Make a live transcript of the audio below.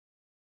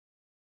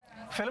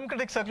Film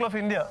Critics Circle of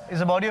India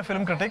is a body of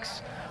film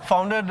critics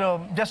founded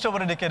just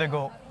over a decade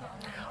ago.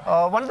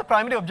 One of the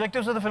primary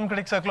objectives of the Film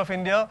Critics Circle of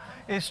India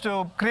is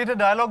to create a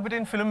dialogue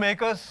between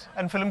filmmakers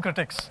and film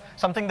critics,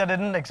 something that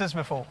didn't exist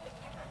before.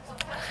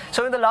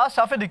 So in the last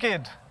half a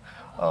decade,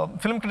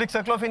 Film Critics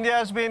Circle of India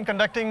has been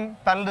conducting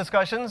panel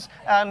discussions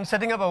and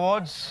setting up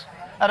awards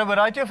at a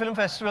variety of film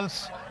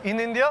festivals in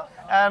India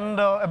and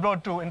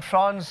abroad too, in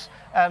France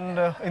and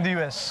in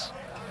the US.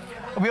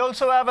 We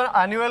also have an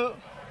annual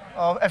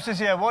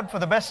FCC award for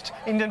the best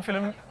Indian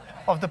film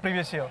of the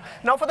previous year.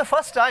 Now for the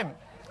first time,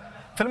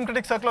 Film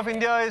Critics Circle of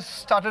India has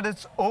started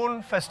its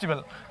own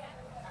festival.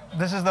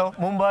 This is the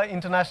Mumbai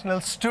International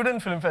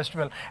Student Film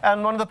Festival.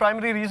 And one of the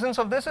primary reasons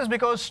of this is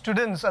because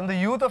students and the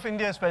youth of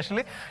India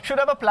especially should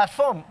have a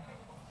platform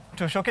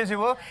to showcase your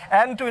work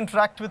and to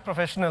interact with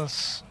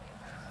professionals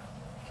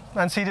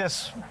and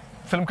serious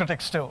film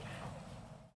critics too.